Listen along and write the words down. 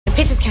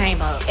Bitches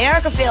came up.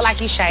 Erica feel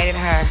like you shaded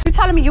her. You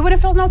telling me you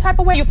wouldn't feel no type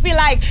of way? You feel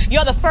like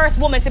you're the first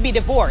woman to be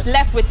divorced,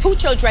 left with 2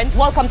 children.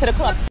 Welcome to the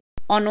club.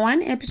 On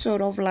one episode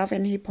of Love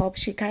and Hip Hop,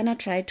 she kinda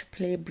tried to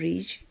play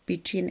bridge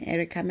between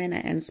Erica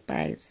Mena and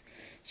Spice.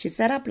 She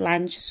set up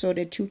lunch so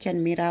the two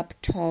can meet up,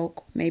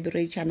 talk, maybe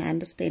reach an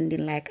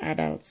understanding like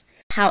adults.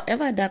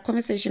 However, the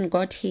conversation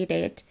got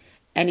heated,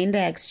 and in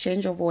the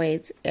exchange of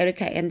words,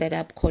 Erica ended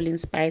up calling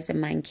Spice a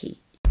monkey.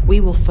 We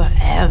will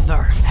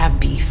forever have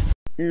beef.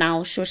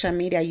 Now, social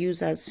media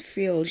users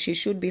feel she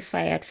should be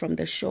fired from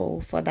the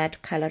show for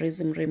that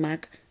colorism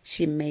remark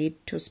she made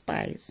to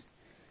Spice.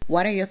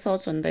 What are your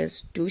thoughts on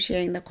this? Do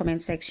share in the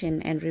comment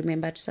section and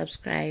remember to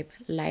subscribe,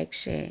 like,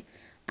 share.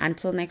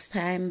 Until next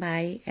time,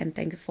 bye and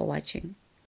thank you for watching.